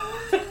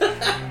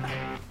Swept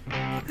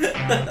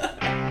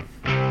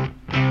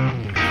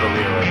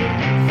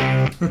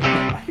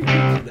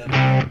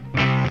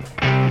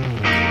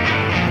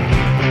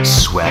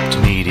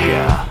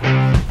Media.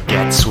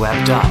 Get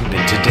swept up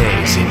in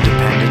today's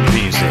independent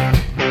music.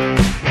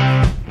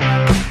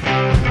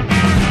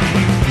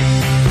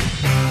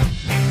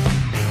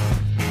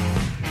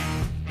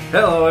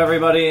 Hello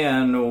everybody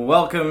and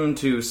welcome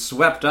to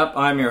Swept Up.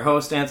 I'm your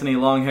host Anthony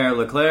Longhair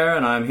Leclerc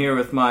and I'm here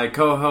with my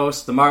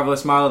co-host, the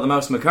marvelous Marla the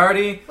Mouse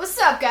McCarty. What's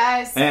up,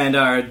 guys? And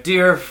our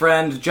dear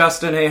friend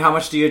Justin. Hey, how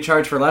much do you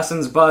charge for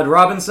lessons, Bud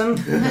Robinson?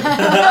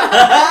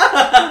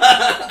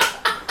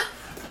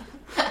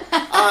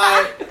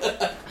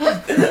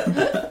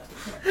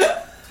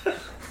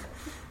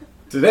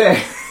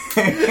 Today...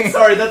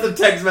 Sorry, that's a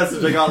text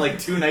message I got like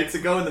 2 nights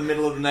ago in the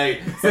middle of the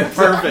night. So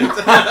perfect.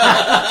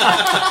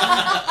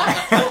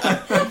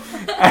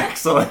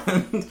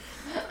 Excellent.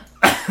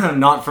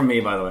 Not from me,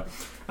 by the way.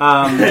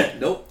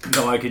 Nope.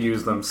 No, I could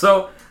use them.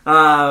 So,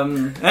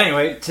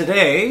 anyway,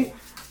 today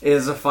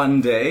is a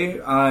fun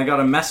day. I got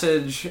a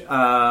message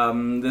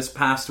this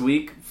past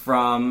week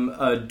from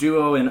a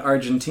duo in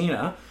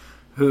Argentina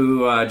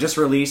who just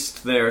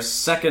released their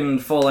second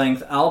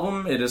full-length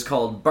album. It is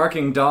called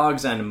Barking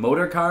Dogs and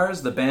Motor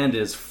Cars. The band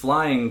is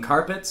Flying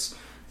Carpets.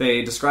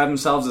 They describe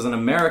themselves as an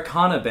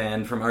Americana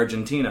band from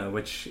Argentina,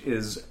 which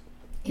is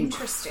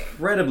interesting,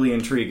 incredibly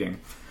intriguing.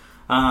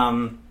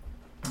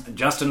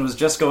 Justin was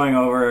just going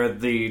over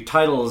the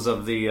titles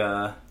of the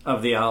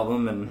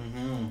album,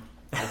 and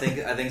I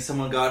think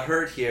someone got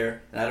hurt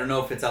here, and I don't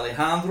know if it's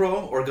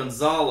Alejandro or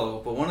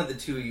Gonzalo, but one of the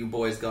two of you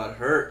boys got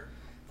hurt.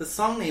 The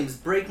song names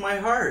break my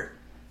heart.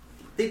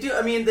 They do.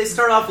 I mean, they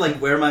start off like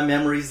 "Where My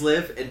Memories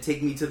Live" and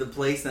 "Take Me to the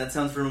Place," and that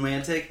sounds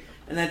romantic.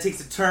 And then it takes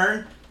a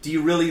turn. "Do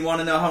you really want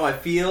to know how I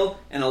feel?"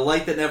 And "A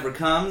light that never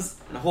comes,"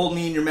 and "Hold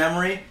me in your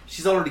memory."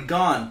 She's already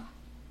gone.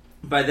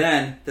 By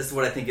then, this is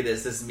what I think it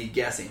is. This is me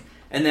guessing.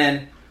 And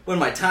then, "When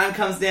my time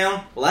comes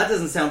down," well, that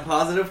doesn't sound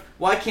positive.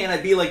 "Why can't I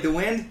be like the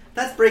wind?"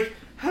 That's break.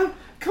 How?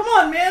 Come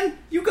on, man.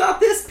 You got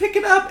this. Pick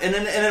it up. And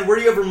then, "Were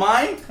you ever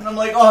mine?" And I'm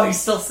like, oh, he's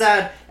still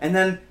sad. And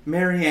then,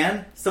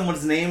 "Marianne,"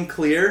 someone's name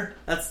clear.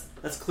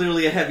 That's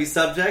clearly a heavy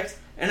subject.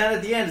 And then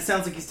at the end, it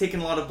sounds like he's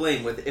taking a lot of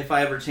blame with "If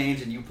I Ever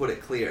Change" and "You Put It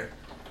Clear."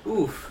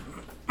 Oof.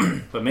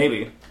 But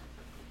maybe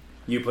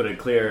you put it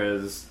clear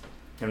as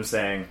him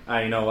saying,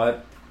 you know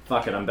what?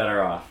 Fuck it, I'm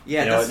better off.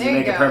 Yeah, you know, there you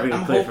make you it go. perfectly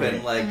I'm clear for me.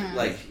 hoping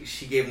like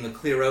she gave him the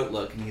clear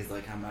outlook, and he's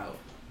like, "I'm out."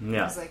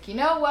 Yeah. I was like, you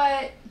know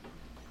what?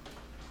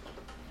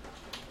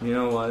 You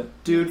know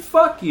what? Dude,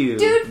 fuck you.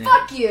 Dude,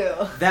 fuck you.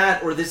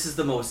 That, or this is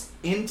the most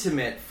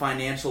intimate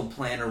financial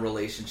planner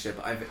relationship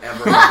I've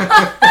ever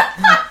had.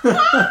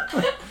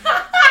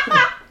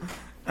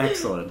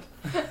 Excellent.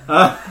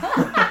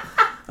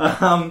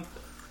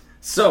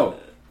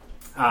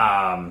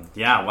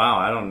 Yeah, wow,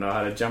 I don't know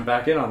how to jump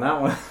back in on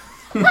that one.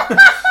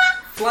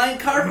 Flying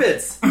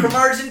Carpets from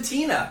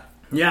Argentina.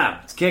 Yeah,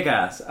 it's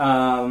kick-ass.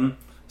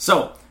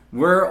 So,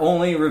 we're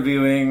only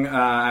reviewing,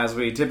 as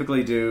we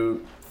typically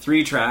do,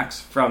 3 tracks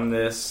from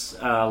this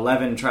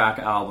 11-track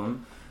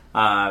album.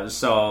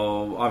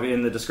 So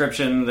in the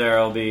description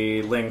there'll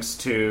be links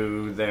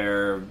to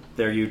their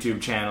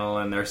YouTube channel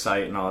and their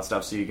site and all that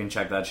stuff, so you can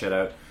check that shit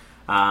out.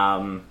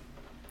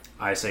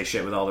 I say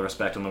shit with all the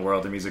respect in the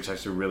world. The music's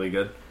actually really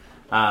good.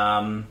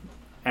 And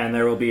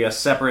there will be a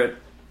separate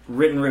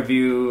written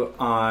review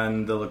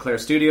on the Leclerc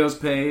Studios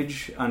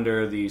page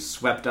under the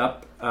Swept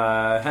Up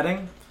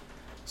heading.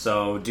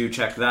 So do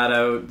check that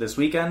out this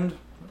weekend.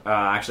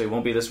 Actually, it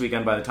won't be this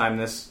weekend by the time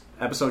this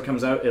episode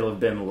comes out. It'll have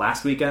been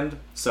last weekend.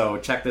 So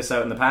check this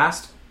out in the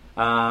past,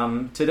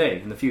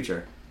 today, in the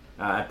future,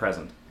 at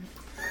present.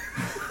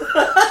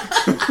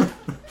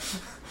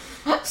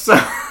 So...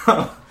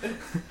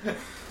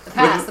 The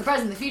past, the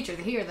present, the future,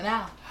 the here, the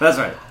now. That's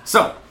right.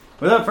 So,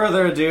 without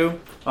further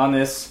ado, on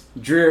this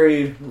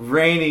dreary,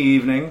 rainy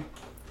evening,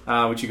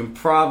 which you can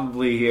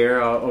probably hear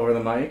over the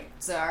mic.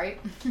 Sorry.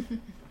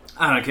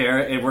 I don't care.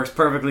 It works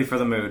perfectly for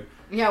the mood.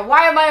 Yeah,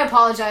 why am I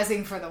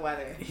apologizing for the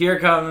weather? Here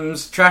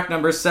comes track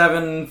number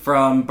 7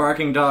 from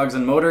Barking Dogs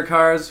and Motor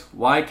Cars,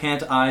 Why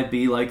Can't I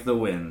Be Like the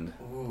Wind?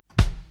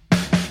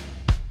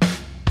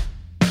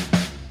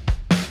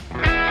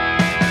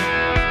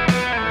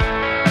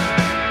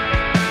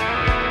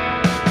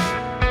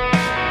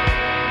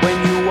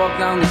 When you walk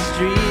down the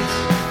streets,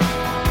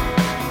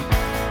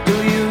 do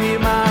you hear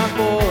my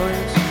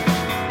voice?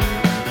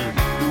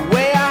 The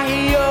way I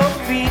hear your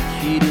feet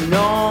hitting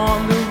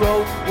on the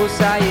road, was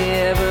I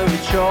ever a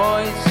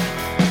choice?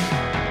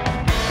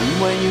 And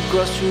when you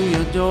cross through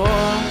your door,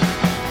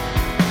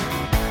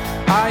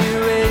 are you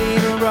ready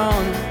to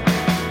run?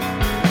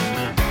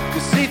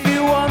 'Cause if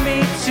you want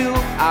me to,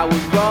 I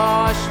would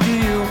rush to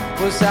you.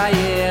 Was I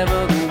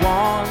ever the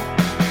one?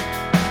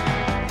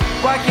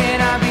 Why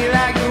can't I be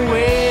like the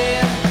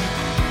wind?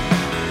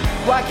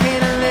 Why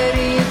can't I let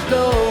it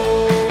go?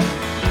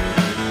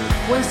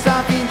 When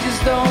something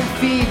just don't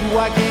fit,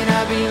 why can't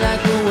I be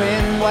like the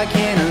wind? Why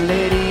can't I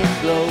let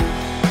it blow?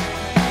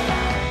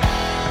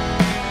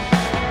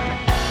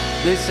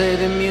 They say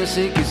the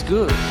music is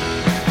good,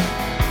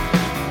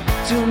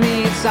 to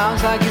me it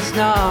sounds like it's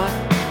not.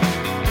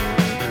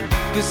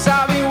 'Cause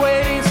I've been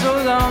waiting so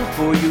long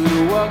for you to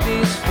walk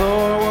this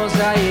floor. Was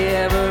I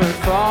ever a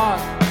thought?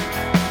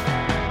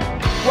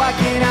 Why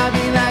can't I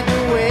be like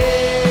the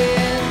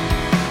wind?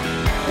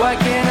 Why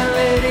can't I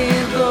let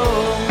it go?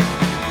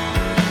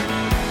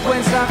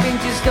 When something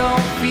just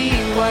don't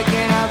feel, why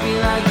can't I be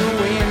like the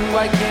wind?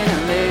 Why can't I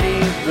let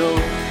it go?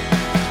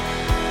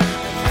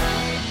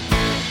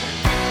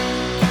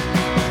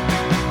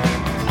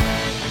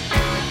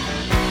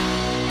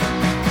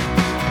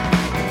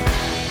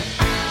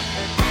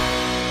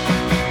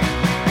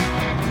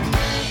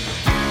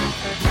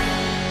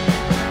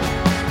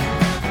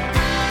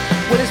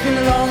 Well, it's been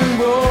a long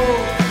road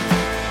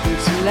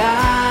until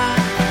I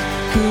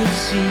could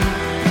see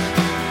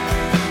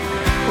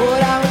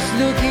what I was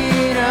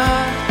looking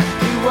at.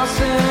 It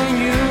wasn't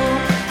you,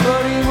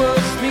 but it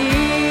was me.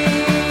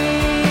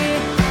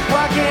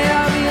 Why can't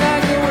I be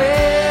like the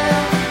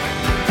wind?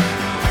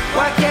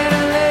 Why can't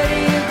I let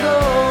it go?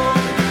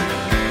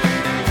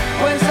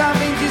 When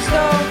something just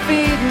don't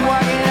fit, why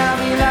can't I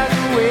be like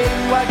the wind?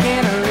 Why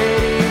can't I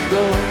let it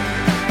go?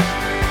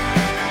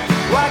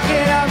 Why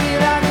can't I be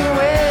like the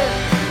wind?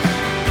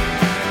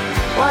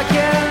 Why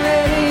can't I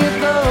let it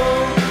go?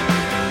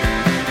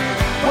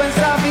 When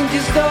something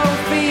just don't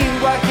feel,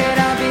 why can't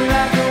I be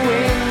like the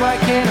wind? Why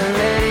can't I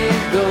let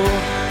it go?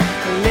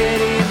 Let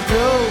it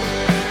go,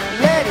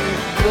 let it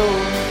go,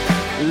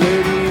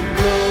 let it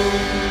go.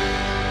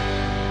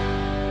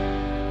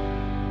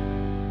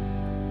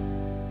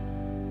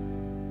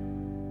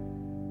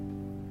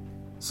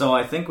 So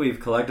I think we've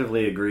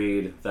collectively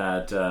agreed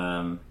that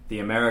the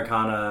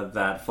Americana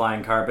that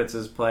Flying Carpets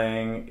is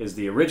playing is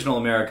the original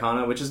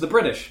Americana, which is the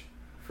British.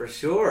 For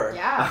sure.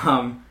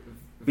 Yeah.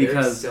 Very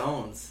Because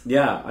Stones.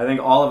 yeah, I think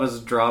all of us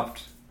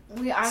dropped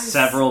I was-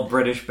 several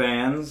British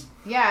bands.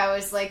 Yeah, it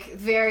was like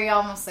very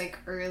almost like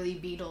early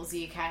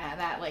Beatlesy kind of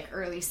that like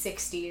early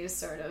 '60s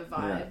sort of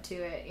vibe Yeah. to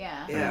it.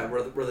 Yeah. Yeah,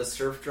 where the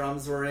surf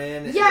drums were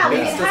in. Yeah, like, It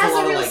it does has a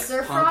lot a real of like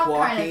surf punk rock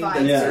walking, kind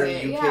of the vibe to very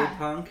it, UK yeah.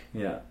 punk.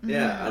 Yeah,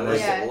 Yeah, I Mhm. like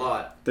Yeah. it a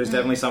lot. there's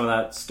definitely some of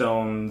that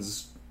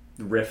Stones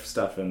riff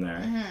stuff in there.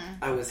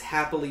 Mm-hmm. I was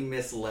happily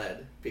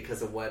misled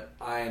because of what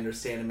I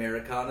understand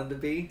Americana to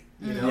be.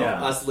 You know,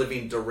 Yeah. us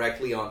living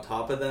directly on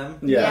top of them.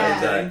 Yeah, Yeah.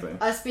 exactly.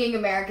 Us being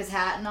America's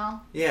hat and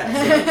all.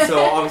 Yeah, so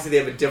obviously they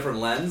have a different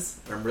lens.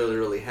 I'm really,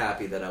 really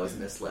happy that I was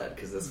misled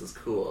because this was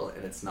cool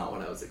and it's not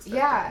what I was expecting.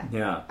 Yeah.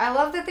 Yeah, I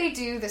love that they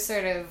do the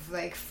sort of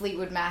like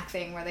Fleetwood Mac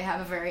thing where they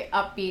have a very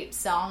upbeat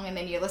song and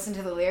then you listen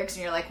to the lyrics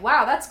and you're like,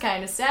 wow, that's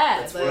kind of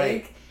sad. That's like,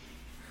 right.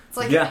 It's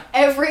like Yeah.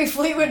 every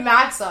Fleetwood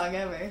Mac song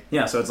ever.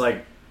 yeah. So it's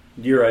like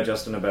you're right,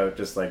 Justin, about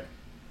just like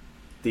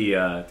the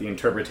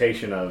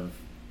interpretation of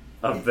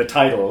the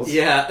titles.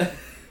 Yeah.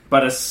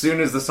 But as soon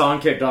as the song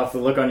kicked off, the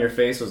look on your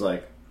face was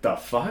like, "The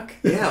fuck?"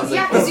 Yeah, I was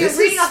Yeah, like, because oh, you're this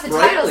reading is off the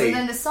titles sprightly. and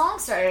then the song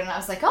started and I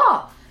was like,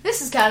 oh,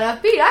 this is kind of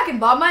upbeat. I can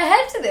bob my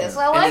head to this.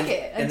 I like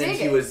it. I And then dig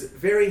he it. was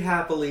very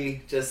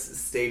happily just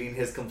stating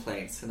his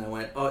complaints. And I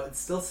went, oh, it's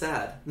still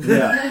sad.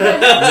 Yeah,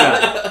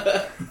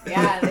 yeah,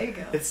 Yeah, there you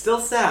go. It's still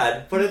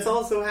sad, but it's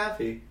also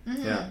happy.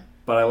 yeah.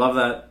 But I love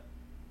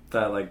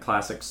that like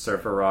classic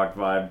surfer rock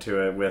vibe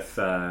to it with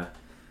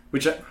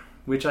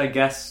which I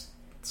guess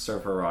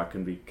surfer rock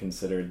can be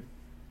considered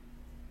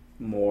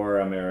more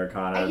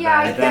Americana Yeah,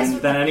 I guess than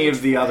with any Beach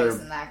of the Boys other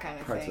and that kind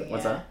of parts thing. of it.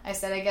 What's yeah. that? I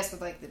said I guess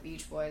with like the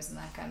Beach Boys and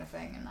that kind of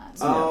thing and that.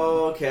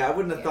 Oh, okay. I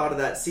wouldn't have Yeah. thought of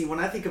that. See, when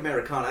I think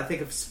Americana, I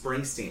think of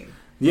Springsteen.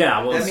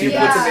 Yeah, well, That see, means he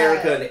Yeah. puts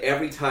America in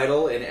every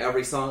title, in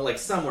every song. Like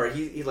somewhere,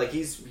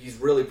 he's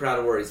really proud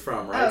of where he's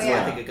from, right? Oh, So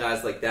yeah. I think of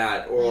guys like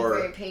that, Like, or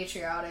very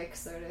patriotic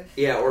sort of.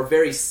 yeah, or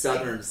very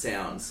Southern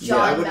sounds. I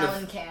John wouldn't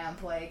have-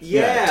 Mellencamp, like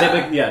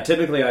Yeah.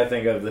 Typically I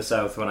think of the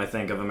South when I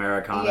think of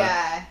Americana.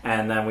 Yeah.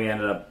 And then we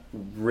ended up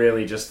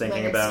really just thinking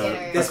Leonard about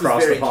Skinner. This Across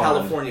was very the Pond.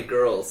 California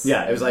Girls.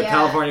 Yeah, it was like Yeah.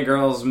 California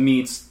Girls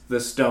meets the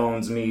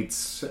Stones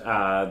meets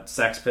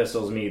Sex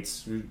Pistols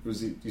meets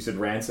you said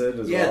Rancid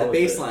as Yeah, well? the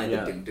bass line,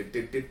 Yeah.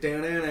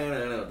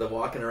 the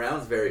walking around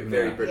is very,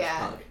 very Yeah. British Yeah.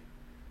 punk.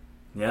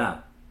 Yeah.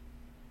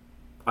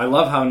 I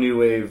love how new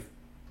wave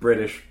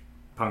British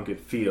punk it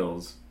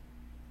feels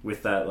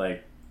with that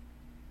like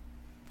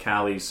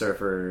Cali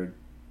surfer.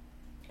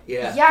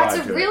 Yeah. Yeah, it's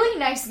vibe a to it. really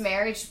nice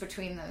marriage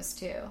between those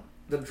two.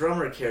 The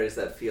drummer carries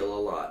that feel a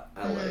lot.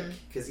 I Mm-hmm. like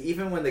because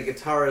even when the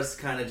guitarist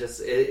kind of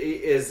just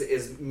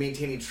is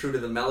maintaining true to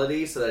the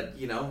melody, so that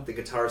the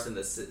guitarist and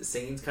the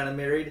singing's kind of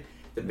married.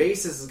 The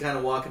bassist is kind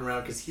of walking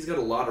around because he's got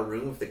a lot of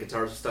room if the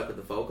guitars are stuck with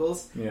the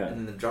vocals. Yeah. And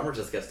then the drummer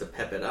just gets to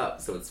pep it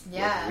up, so it's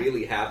Yeah. like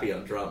really happy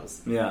on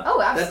drums. Yeah.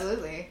 Oh,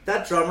 absolutely.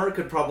 That drummer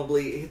could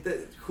probably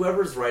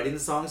whoever's writing the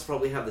songs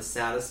probably have the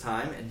saddest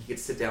time, and he could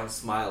sit down and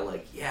smile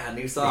like, "Yeah,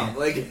 new song."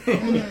 Like,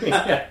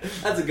 Yeah.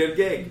 that's a good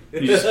gig. You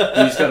just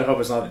gotta hope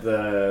it's not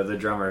the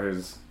drummer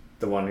who's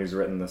the one who's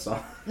written the song.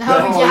 Oh,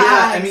 Oh, yeah,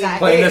 yeah, I mean, exactly.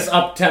 Playing this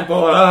up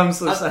tempo. I'm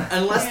so sad.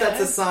 Unless that's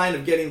Yeah. a sign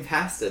of getting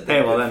past it. Hey,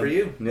 Then well good then for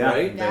you, yeah,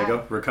 right? there you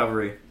go.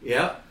 Recovery.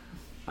 Yeah,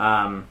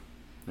 And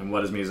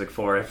what is music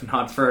for if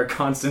not for a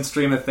constant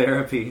stream of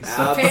therapy?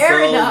 So,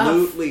 Fair enough.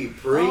 absolutely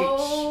preach.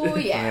 Oh,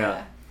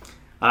 yeah.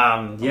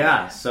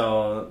 Yeah,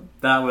 so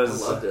that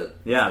was... I loved it.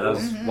 Yeah, that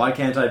was Why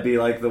Can't I Be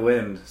Like the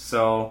Wind?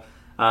 So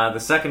the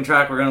second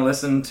track we're going to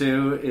listen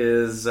to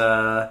is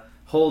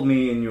Hold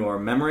Me in Your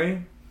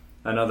Memory,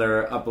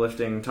 another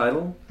uplifting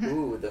title.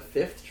 Ooh, the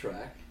fifth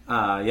track.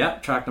 Yeah,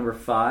 track number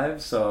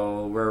 5,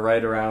 so we're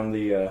right around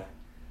the,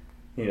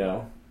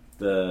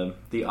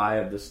 the eye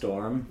of the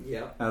storm,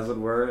 Yep. as it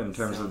were, in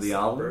terms of Sounds the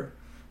album. somber.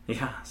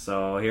 Yeah,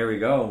 so here we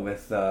go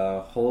with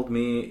Hold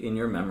Me in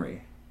Your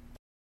Memory.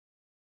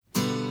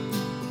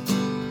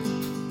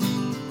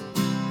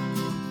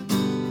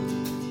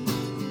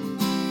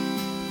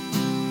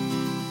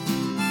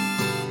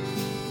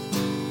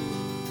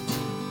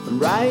 I'm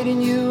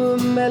writing you a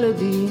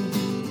melody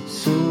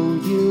so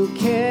you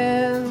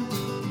can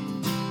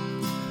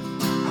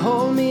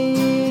hold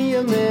me in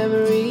your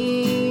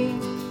memory.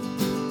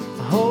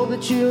 I hope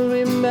that you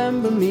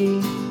remember me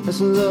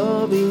as a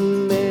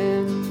loving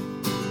man.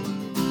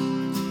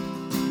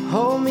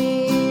 Hold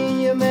me in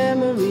your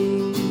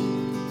memory.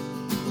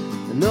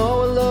 I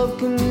know our love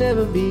can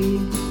never be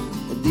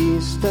a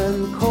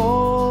distant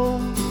call.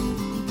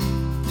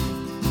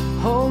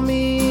 Hold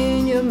me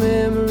in your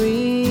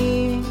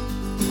memory.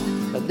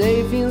 A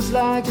day feels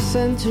like a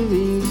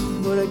century,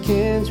 but I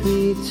can't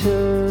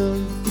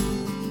return.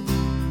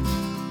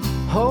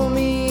 Hold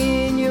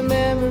me in your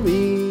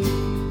memory.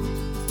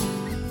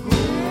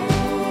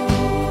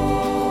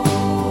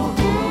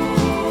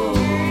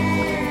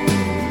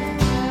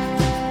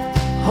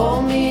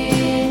 Hold me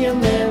in your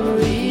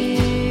memory.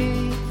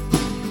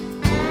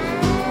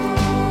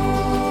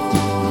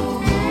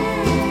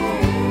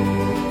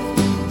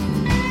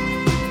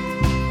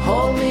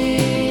 Hold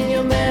me in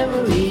your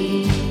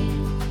memory.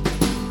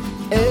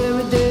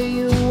 Every day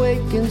you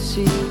wake and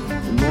see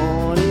the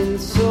morning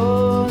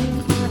sun.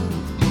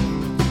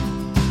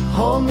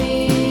 Hold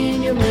me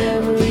in your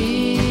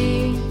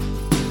memory.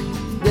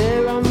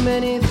 There are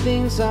many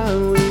things I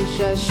wish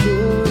I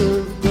should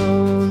have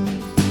done.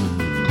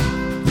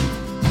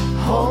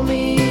 Hold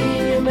me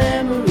in your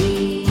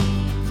memory.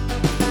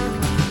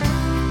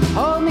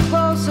 Hold me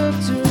closer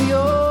to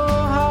your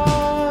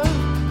heart,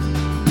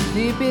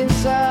 deep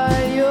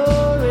inside your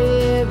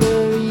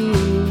reverie.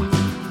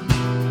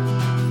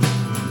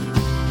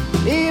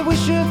 If we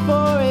should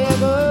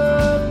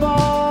forever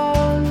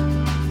bond,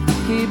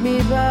 keep me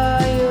by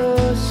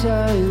your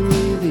side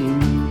within.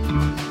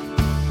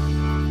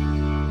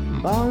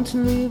 Bound to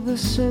leave the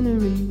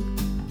scenery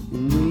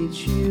in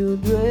which you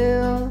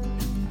dwell.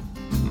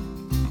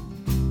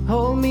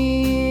 Hold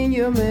me in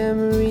your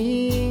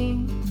memory.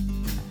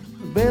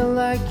 A bell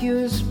like you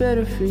is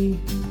better free,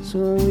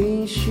 so I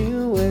wish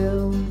you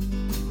well.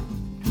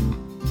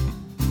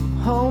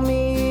 Hold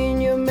me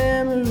in your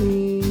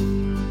memory.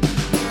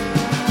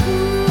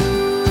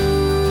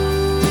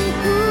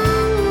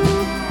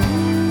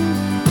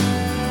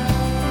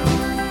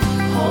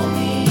 Hold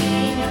me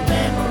in your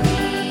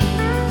memory.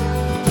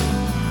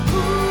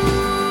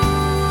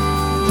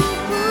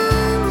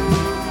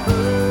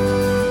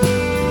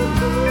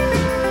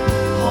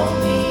 Hold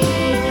me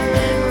in your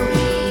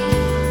memory.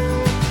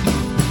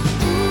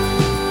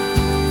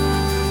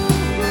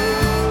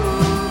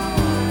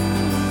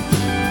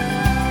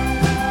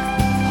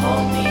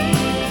 Hold me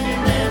in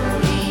your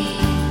memory.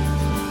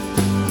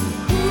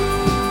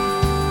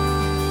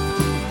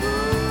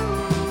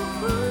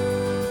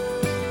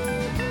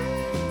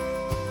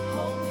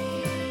 Hold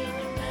me in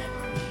your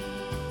memory.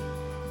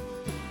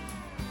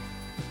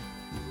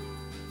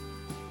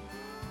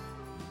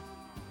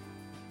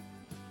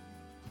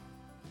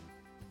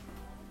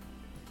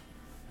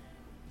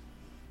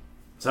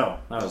 So,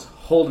 that was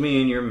Hold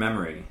Me in Your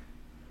Memory.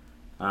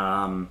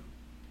 Yeah.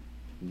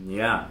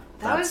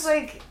 That was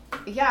like,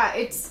 yeah,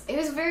 it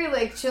was a very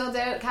like chilled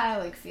out, kind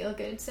of like feel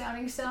good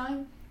sounding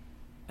song.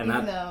 And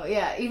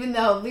Even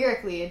though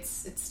lyrically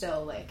it's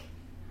still like,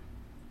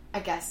 I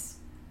guess,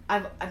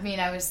 I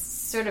was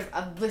sort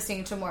of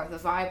listening to more of the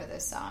vibe of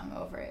this song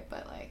over it,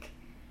 but like,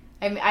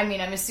 I'm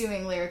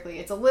assuming lyrically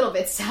it's a little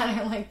bit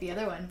sadder like the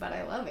other one, but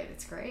I love it.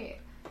 It's great.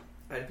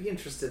 I'd be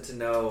interested to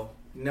know,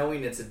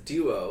 knowing it's a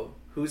duo,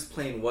 who's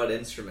playing what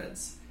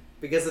instruments.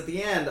 Because at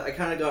the end, I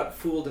kind of got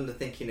fooled into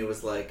thinking it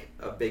was like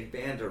a big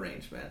band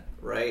arrangement,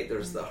 right?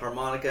 There's the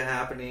harmonica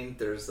happening,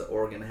 there's the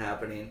organ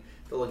happening,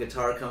 the little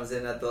guitar comes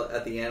in at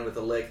the end with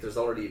a lick, there's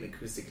already an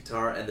acoustic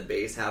guitar and the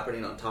bass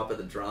happening on top of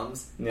the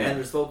drums, Yeah. and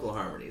there's vocal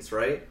harmonies,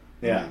 right?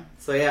 Yeah.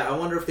 So yeah, I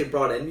wonder if they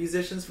brought in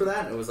musicians for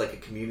that and it was like a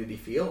community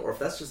feel, or if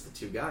that's just the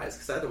two guys,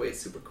 because either way it's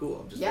super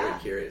cool. I'm just very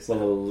curious.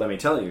 Well, let me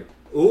tell you.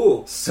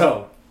 Ooh!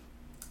 So,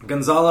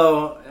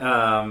 Gonzalo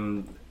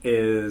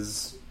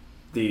is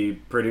the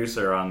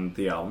producer on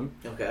the album.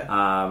 Okay.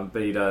 But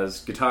he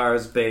does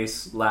guitars,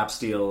 bass, lap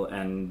steel,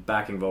 and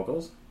backing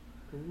vocals.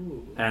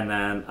 Ooh. And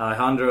then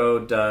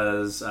Alejandro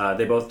does...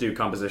 they both do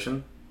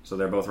composition, so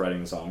they're both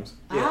writing the songs.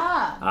 Yeah.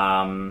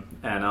 Ah.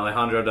 And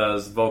Alejandro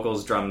does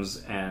vocals,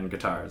 drums, and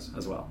guitars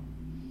as well.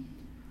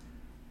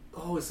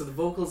 Oh, so the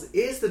vocals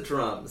is the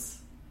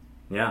drums.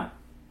 Yeah.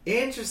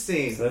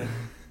 Interesting. So-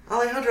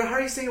 Alejandro, how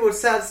are you singing about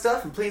sad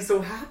stuff and playing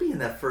so happy in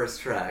that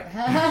first track?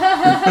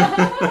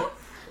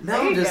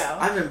 Are you you go.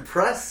 I'm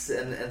impressed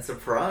and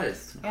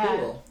surprised. Yeah.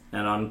 Cool.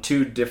 And on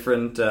two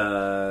different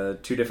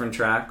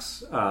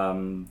tracks,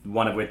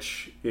 one of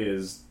which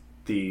is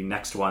the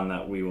next one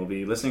that we will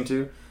be listening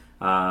to.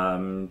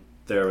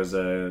 There was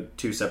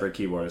two separate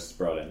keyboardists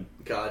brought in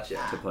Gotcha.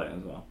 to play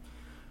as well.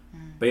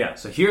 But yeah,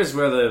 so here's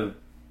where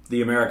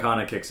the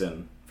Americana kicks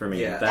in for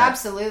me. Yeah.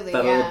 Absolutely,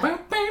 that yeah.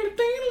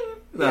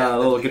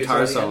 little the guitar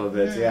blues solo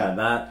bits.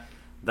 Yeah,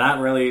 that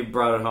really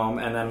brought it home.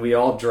 And then we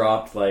all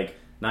dropped like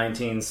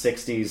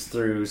 1960s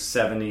through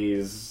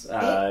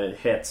 70s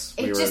hits.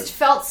 It just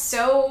felt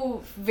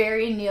so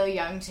very Neil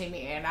Young to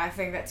me, and I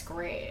think that's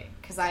great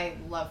because I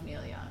love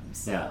Neil Young.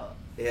 So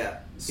Yeah.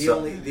 The So-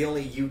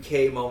 only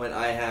UK moment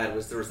I had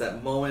was there was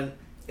that moment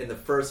in the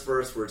first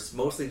verse where it's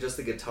mostly just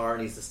the guitar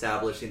and he's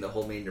establishing the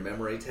 "Hold Me in Your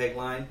Memory"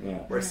 tagline, Yeah.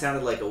 where it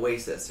sounded like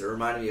Oasis. It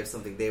reminded me of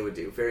something they would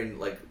do, very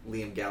like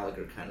Liam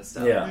Gallagher kind of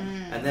stuff. Yeah.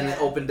 And then it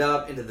opened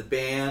up into the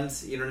band,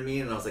 you know what I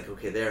mean? And I was like,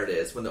 okay, there it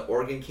is. When the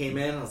organ came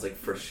in, I was like,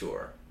 for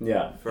sure.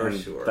 Yeah, For and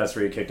sure. That's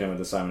where you kicked in with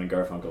the Simon and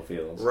Garfunkel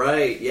feels.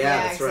 Right,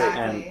 Yeah, that's right.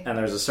 exactly. And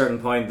there's a certain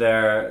point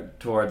there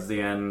towards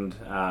the end,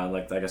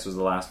 like I guess it was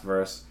the last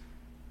verse,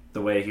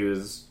 the way he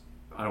was,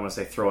 I don't want to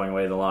say throwing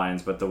away the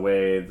lines, but the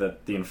way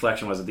that the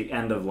inflection was at the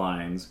end of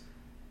lines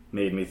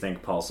made me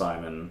think Paul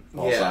Simon.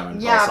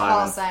 Yeah,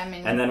 Paul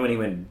Simon. And then when he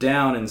went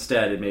down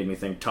instead, it made me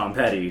think Tom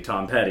Petty.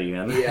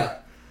 And Yeah.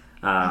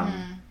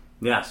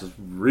 yeah, so it's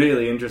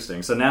really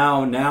interesting. So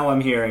now I'm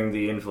hearing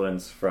the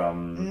influence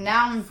from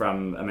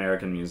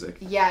American music.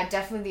 Yeah,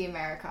 definitely the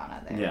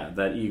Americana there. Yeah,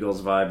 that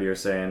Eagles vibe you're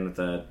saying with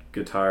the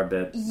guitar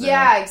bit.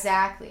 Yeah,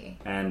 exactly.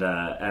 And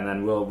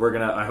then we're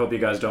gonna. I hope you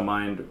guys don't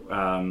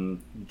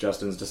mind.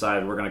 Justin's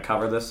decided we're gonna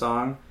cover this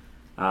song,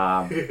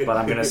 but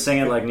I'm gonna sing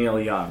it like Neil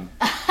Young.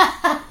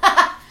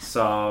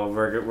 So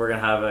we're gonna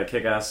have a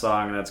kick-ass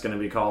song that's gonna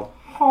be called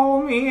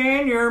 "Hold Me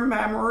in Your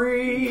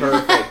Memory."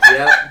 Perfect,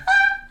 yep.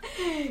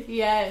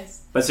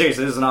 Yes. But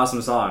seriously, this is an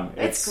awesome song.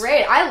 It's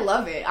great. I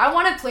love it. I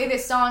want to play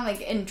this song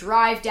like and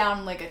drive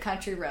down like a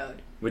country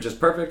road. Which is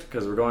perfect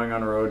because we're going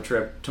on a road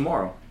trip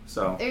tomorrow.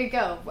 So There you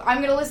go. I'm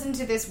going to listen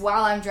to this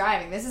while I'm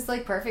driving. This is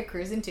like perfect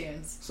cruising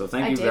tunes. So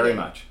thank I you dig very it.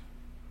 much.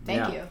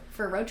 Thank you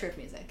for road trip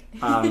music.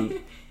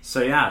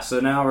 So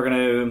now we're going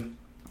to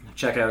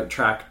check out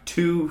track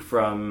 2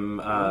 from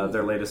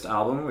their latest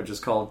album, which is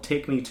called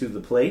Take Me to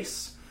the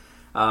Place,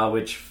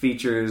 which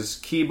features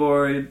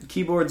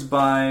keyboards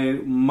by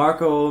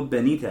Marco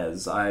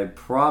Benitez. I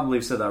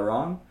probably said that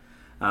wrong.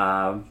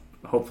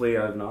 Hopefully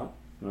I've not.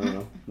 I don't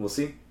know. We'll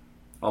see.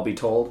 I'll be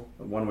told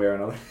one way or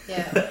another.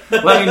 Yeah.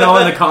 Let me know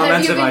in the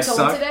comments Have you if been I told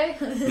suck. today?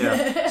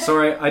 Yeah.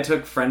 Sorry, I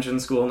took French in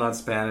school, not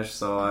Spanish,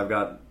 so I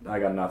got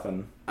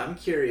nothing. I'm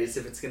curious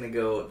if it's going to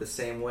go the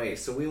same way.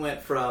 So we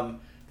went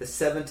from the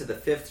 7th to the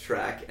 5th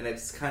track, and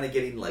it's kind of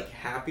getting like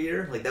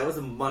happier. Like that was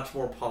a much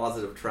more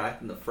positive track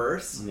than the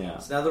first. Yeah.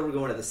 So now that we're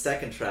going to the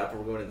second track,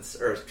 we're going to the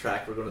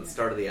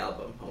start of the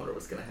album. I wonder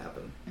what's going to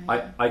happen.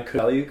 I could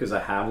tell you because I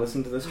have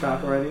listened to this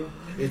track already,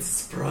 It's a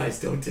surprise.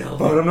 Don't tell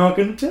but I'm not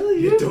going to tell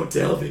you. Don't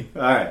tell me.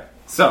 All right.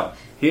 So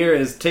here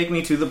is "Take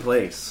Me to the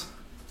Place."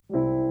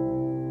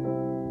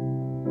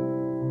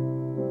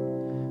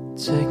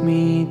 Take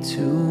me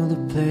to the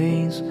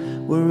place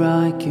where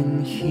I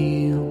can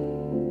heal,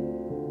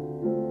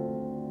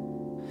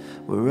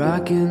 where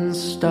I can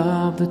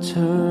stop the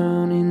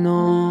turning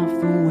off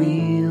the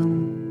wheel.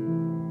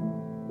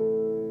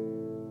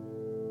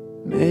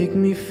 Make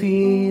me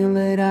feel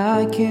that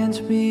I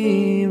can't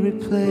be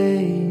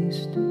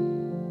replaced.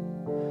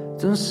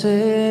 Don't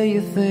say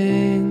a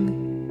thing,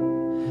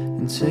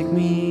 and take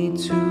me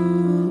to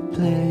a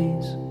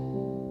place.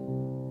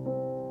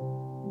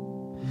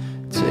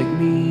 Take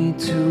me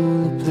to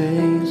the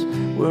place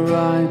where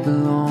I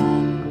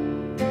belong.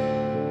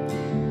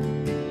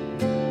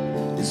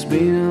 It's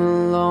been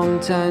a long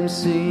time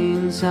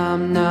since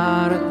I'm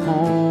not at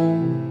home.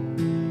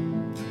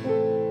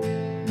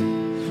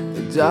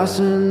 It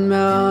doesn't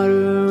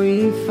matter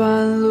if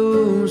I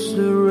lose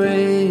the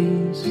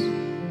race.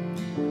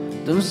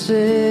 Don't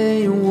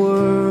say a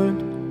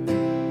word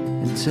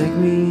and take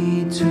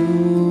me to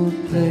a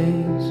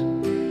place.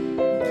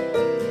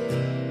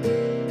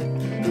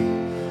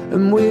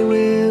 And we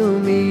will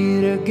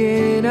meet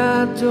again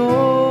at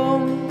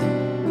dawn,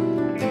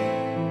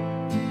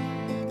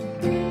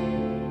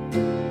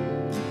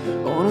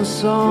 on a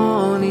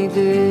sunny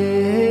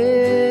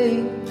day.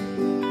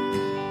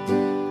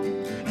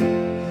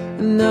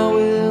 And I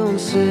will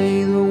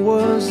say the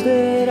words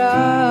that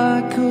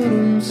I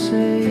couldn't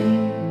say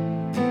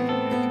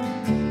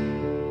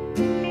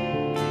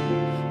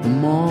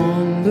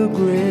among the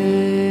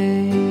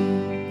grave.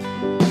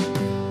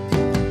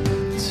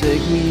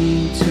 Take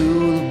me to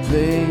the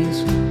place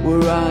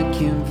where I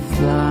can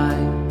fly.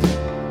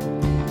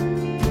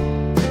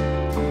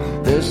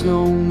 There's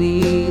no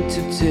need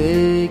to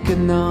take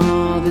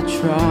another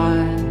try.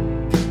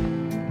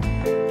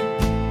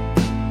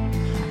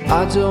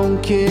 I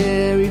don't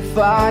care if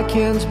I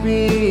can't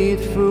bid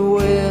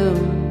farewell.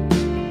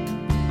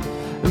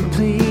 And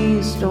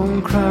please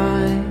don't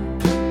cry.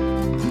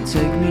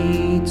 Take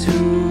me to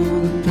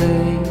the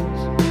place.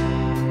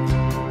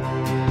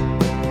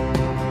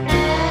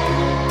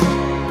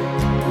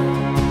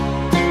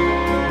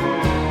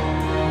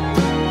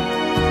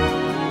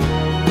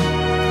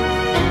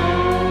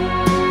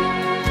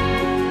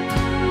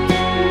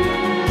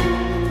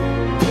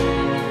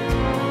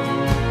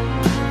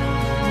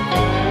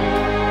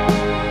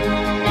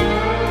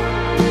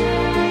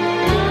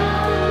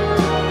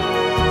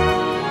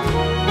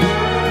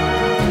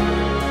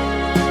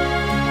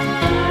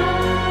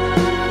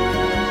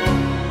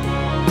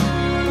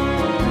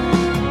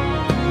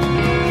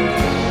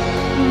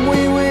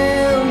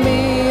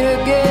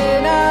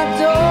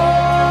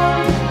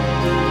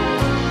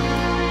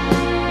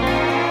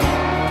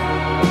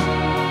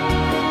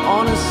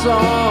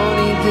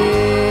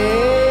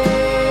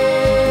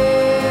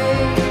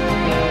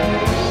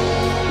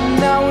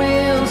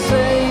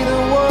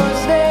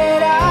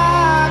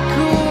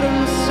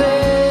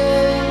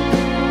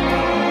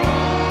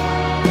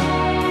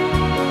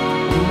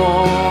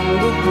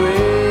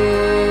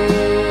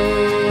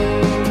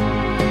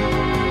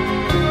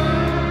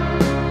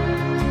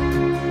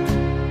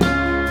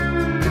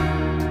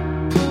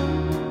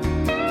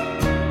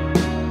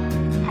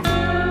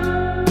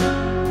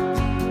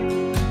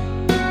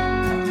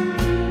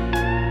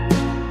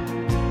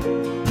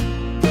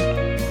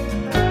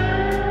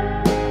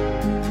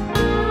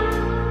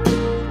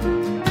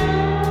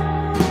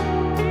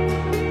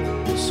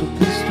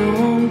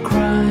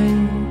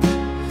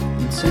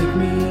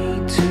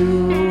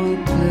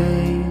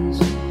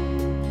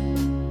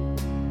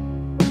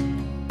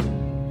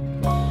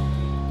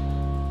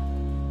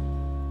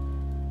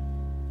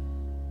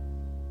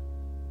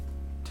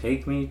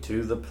 Take Me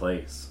to the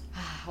Place.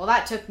 Well,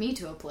 that took me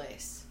to a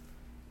place.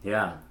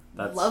 Yeah,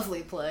 that's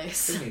Lovely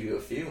place. Took me to a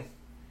few.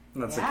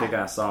 That's Yeah. a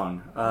kick-ass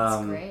song.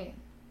 That's great.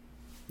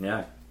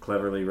 Yeah,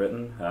 cleverly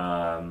written.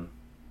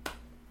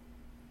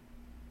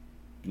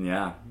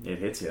 Yeah, it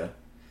hits you.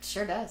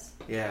 Sure does.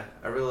 Yeah,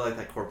 I really like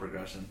that chord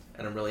progression,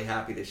 and I'm really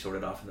happy they showed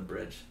it off in the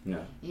bridge.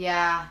 Yeah.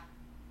 Yeah.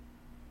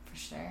 For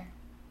sure.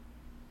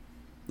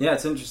 Yeah,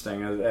 it's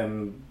interesting.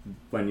 And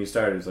when you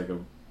started, it's like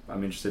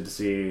I'm interested to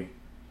see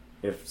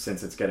if,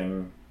 since it's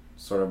getting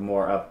sort of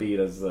more upbeat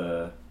as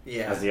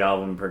the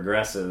album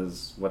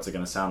progresses, what's it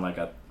going to sound like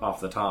off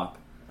the top?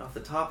 Off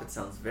the top, it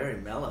sounds very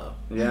mellow.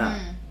 Yeah.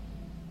 Mm-hmm.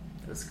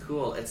 It was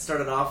cool. It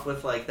started off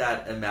with like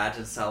that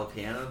Imagine style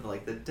piano,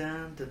 like the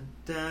dun dun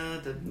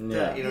dun dun.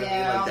 Yeah. Dun, you know what I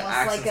Yeah, mean? Like the almost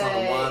accents like on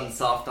the a- one,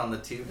 soft on the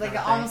two. Like kind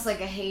of almost thing.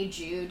 like a Hey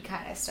Jude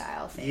kind of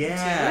style thing.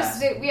 Yeah.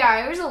 Too.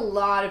 There was a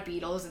lot of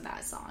Beatles in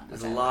that song.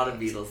 There's which a I lot of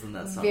liked. Beatles in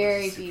that song.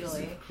 Very which is super, Beatley.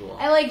 super cool.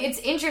 And like it's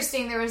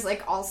interesting, there was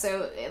like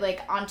also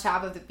like on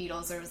top of the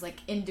Beatles there was like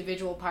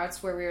individual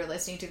parts where we were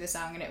listening to the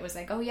song and it was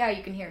like, oh yeah,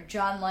 you can hear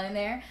John Lennon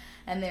there,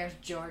 and there's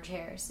George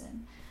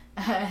Harrison,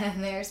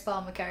 and there's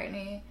Paul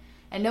McCartney,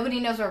 and nobody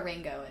knows where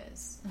Ringo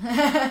is.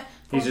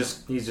 He's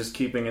just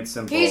keeping it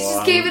simple. He's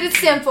just keeping it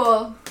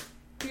simple.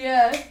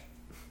 Yeah.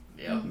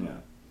 Yep.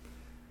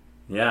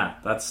 Yeah,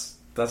 that's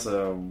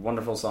a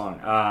wonderful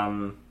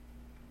song.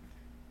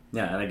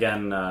 Yeah, and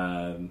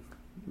again,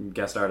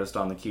 guest artist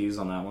on the keys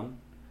on that one.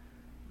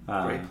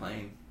 Great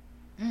playing.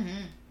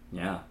 Mm-hmm.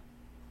 Yeah,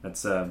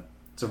 it's a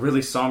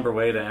really somber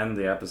way to end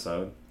the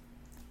episode.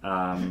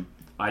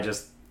 I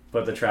just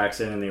put the tracks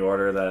in the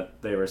order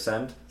that they were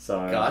sent, so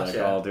I was like,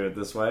 Gotcha. I'll do it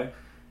this way.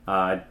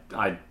 I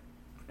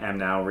am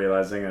now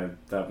realizing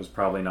that was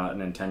probably not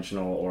an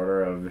intentional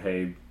order of,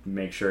 hey,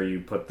 make sure you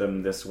put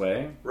them this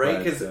way. Right,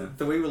 but, because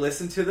the way we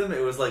listened to them, it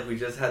was like we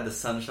just had the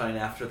sunshine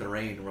after the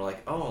rain, and we're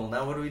like, oh,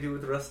 now what do we do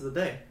with the rest of the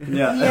day?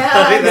 Yeah.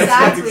 Yeah,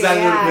 That's exactly.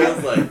 exactly yeah. what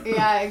it feels like.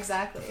 Yeah,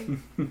 exactly.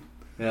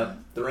 Yeah,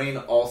 the rain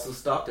also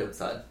stopped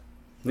outside.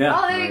 Yeah.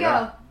 Oh, there you we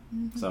go.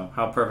 So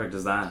how perfect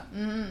is that?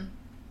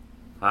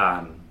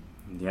 Mm-hmm.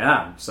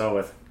 Yeah.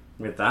 So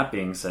with that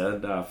being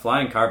said,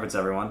 Flying Carpets,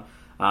 everyone.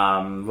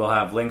 We'll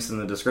have links in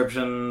the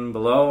description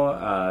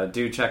below.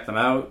 Do check them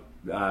out.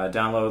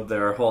 Download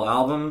their whole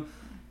album.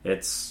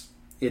 It's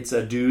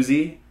a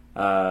doozy.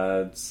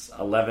 It's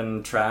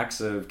 11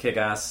 tracks of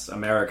kick-ass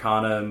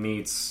Americana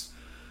meets,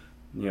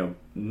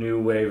 new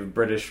wave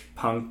British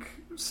punk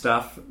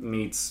stuff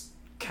meets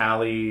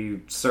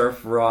Cali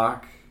surf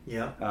rock.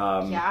 Yeah.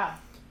 Yeah.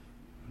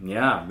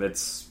 Yeah,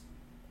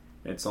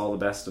 it's all the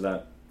best of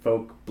that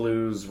folk,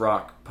 blues,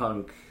 rock,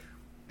 punk,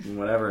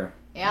 whatever.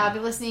 Yeah, I'll be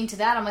listening to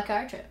that on my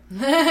car trip.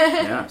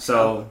 Yeah,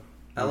 so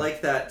I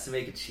like that, to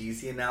make a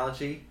cheesy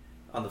analogy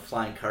on the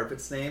Flying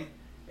Carpets name.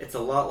 It's a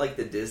lot like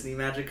the Disney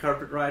Magic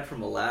Carpet ride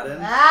from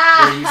Aladdin,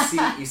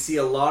 where you see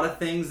a lot of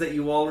things that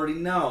you already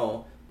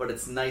know, but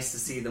it's nice to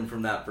see them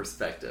from that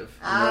perspective.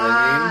 You know what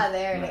I mean?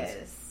 There Nice.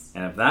 it is.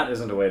 and if that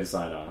isn't a way to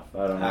sign off,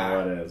 I don't know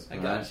what is. I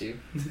got you.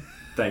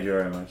 Thank you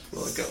very much.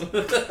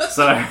 Welcome.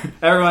 So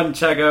everyone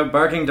check out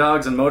Barking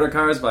Dogs and Motor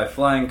Cars by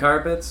Flying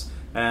Carpets,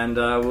 and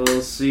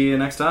we'll see you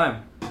next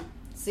time.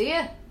 See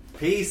ya.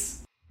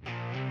 Peace.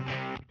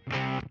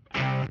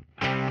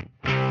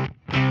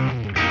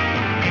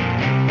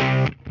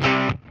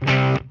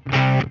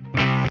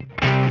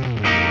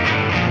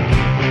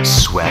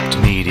 Swept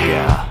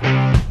Media.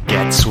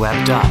 Get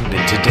swept up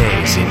in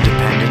today's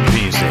independent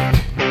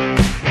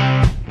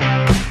music.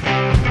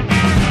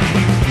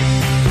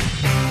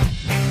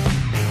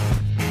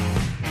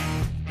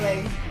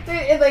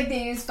 Like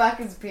they use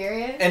fucking's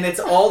period. And it's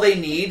all they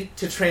need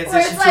to Where transition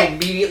it's to like,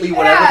 immediately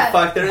whatever yeah. the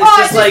fuck there is. Oh,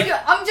 Just like,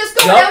 I'm just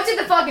going yup. out to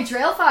the fucking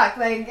trail fuck.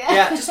 Like,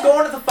 yeah, just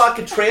going to the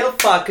fucking trail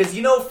fuck, because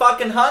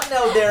fucking hunting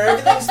out there,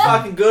 everything's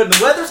fucking good, and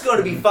the weather's going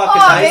to be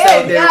fucking Oh, nice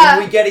man, out there yeah.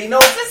 when we get it.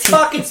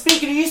 Fucking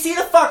speaking, you see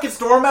the fucking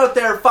storm out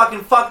there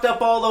fucking fucked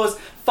up all those.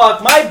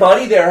 Fuck, my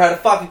buddy there had a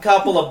fucking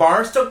couple of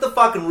barns, took the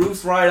fucking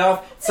roofs right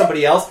off.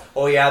 Somebody else,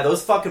 oh yeah,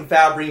 those fucking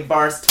Fabrine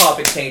barns,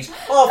 topic change.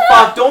 Oh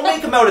fuck, don't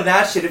make them out of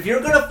that shit. If you're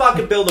gonna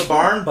fucking build a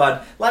barn,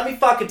 bud, let me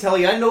fucking tell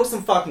you, I know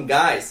some fucking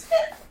guys.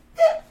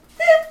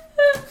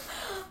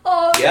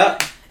 oh, Yeah.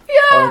 yeah.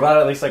 Oh, I'm glad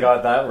at least I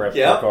got that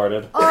Yep.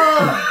 recorded.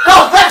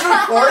 Oh, that's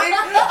recording?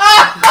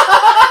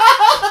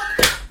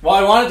 Well,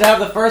 I wanted to have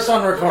the first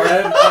one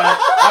recorded, but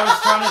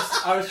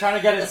I was trying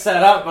to get it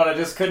set up, but I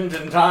just couldn't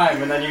in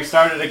time. And then you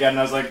started again, and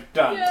I was like,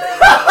 done.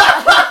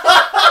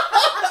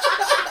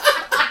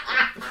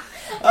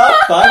 Oh,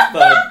 fuck,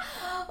 bud.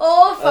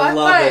 Oh, fuck, I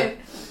love bud. it.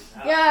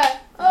 Yeah.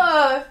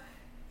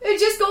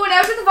 Just going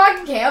out to the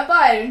fucking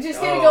campsite. I'm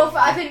just gonna Oh. go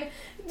fucking.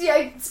 Yeah,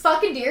 it's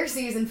fucking deer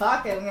season.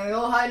 Fuck it. I'm gonna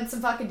go hunt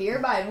some fucking deer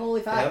bite.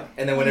 Holy fuck. Yep.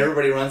 And then when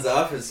everybody runs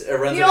off, runs You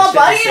out know, of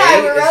Buddy shit to and I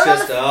say, were it's out on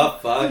just, the- oh,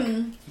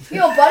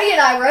 fuck. Buddy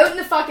and I rode in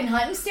the fucking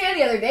hunting stand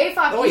the other day.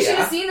 Fuck, Oh, you should yeah.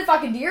 have seen the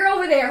fucking deer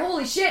over there.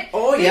 Holy shit.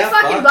 Oh, Big yeah,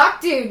 fucking fuck.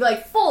 buck, dude.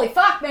 Like, fully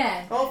fuck,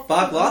 man. Oh,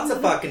 fuck, lots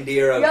of fucking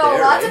deer out Yo,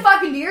 there, lots right? of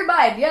fucking deer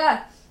bite,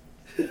 yeah.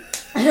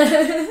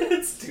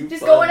 It's too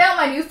Just fun. going out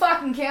my new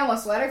fucking camo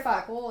sweater.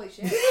 Fuck, holy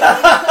shit.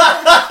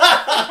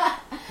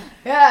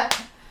 Yeah.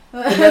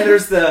 And then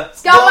there's the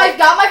got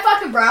my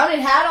fucking Browning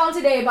hat on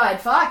today, bud.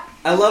 Fuck.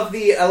 I love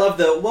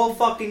the well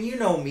fucking you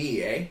know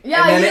me, eh?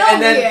 Yeah, and then, you know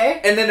and then, me, eh?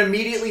 And then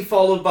immediately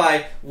followed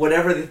by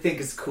whatever they think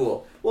is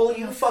cool. Well,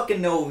 you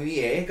fucking know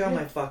me, eh? I got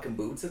my fucking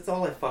boots. That's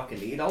all I fucking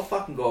need. I'll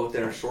fucking go out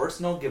there in shorts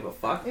and don't give a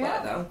fuck.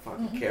 Yeah. But I don't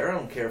fucking care. I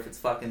don't care if it's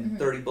fucking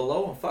 30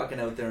 below. I'm fucking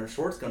out there in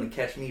shorts. Gonna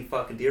catch me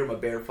fucking deer with my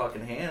bare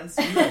fucking hands.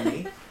 You know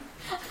me.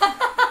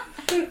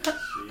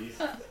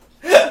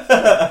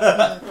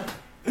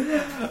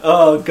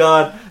 Oh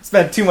god,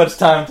 spent too much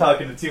time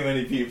talking to too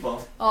many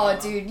people. Oh,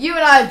 dude, you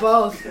and I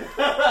both.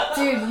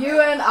 Dude,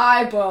 you and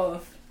I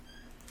both.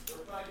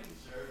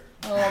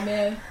 Oh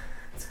man,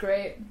 it's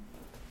great.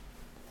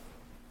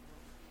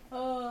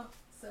 Oh,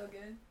 so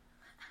good.